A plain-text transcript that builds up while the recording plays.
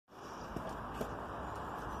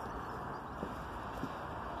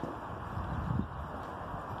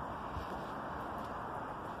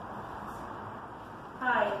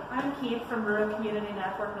Kate from Rural Community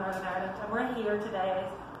Network Northern Ireland, and we're here today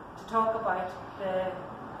to talk about the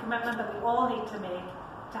commitment that we all need to make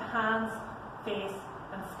to hands, face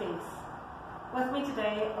and space. With me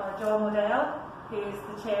today are John Waddell, who is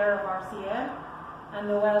the Chair of RCN, and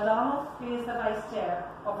Noel Donald, who is the Vice Chair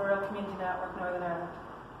of Rural Community Network Northern Ireland.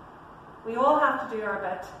 We all have to do our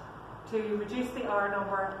bit to reduce the hour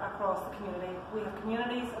number across the community. We have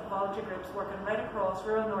communities and voluntary groups working right across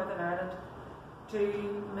rural Northern Ireland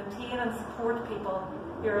to maintain and support people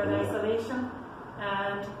who are in isolation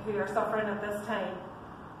and who are suffering at this time.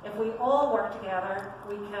 If we all work together,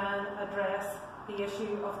 we can address the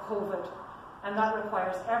issue of COVID, and that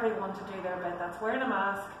requires everyone to do their bit. That's wearing a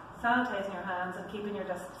mask, sanitising your hands and keeping your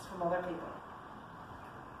distance from other people.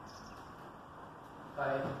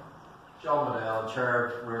 Hi, John Waddell, Chair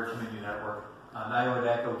of Rural Community Network, and I would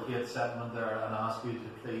echo Kate's sentiment there and ask you to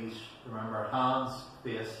please remember hands,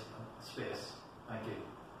 face and space. Thank you.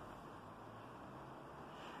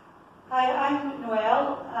 Hi, I'm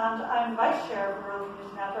Noel and I'm Vice Chair of the Rural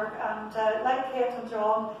Community Network, and like Kate and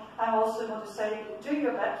John, I also want to say do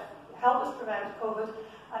your bit, help us prevent COVID,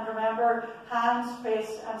 and remember hands,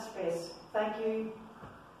 face and space. Thank you.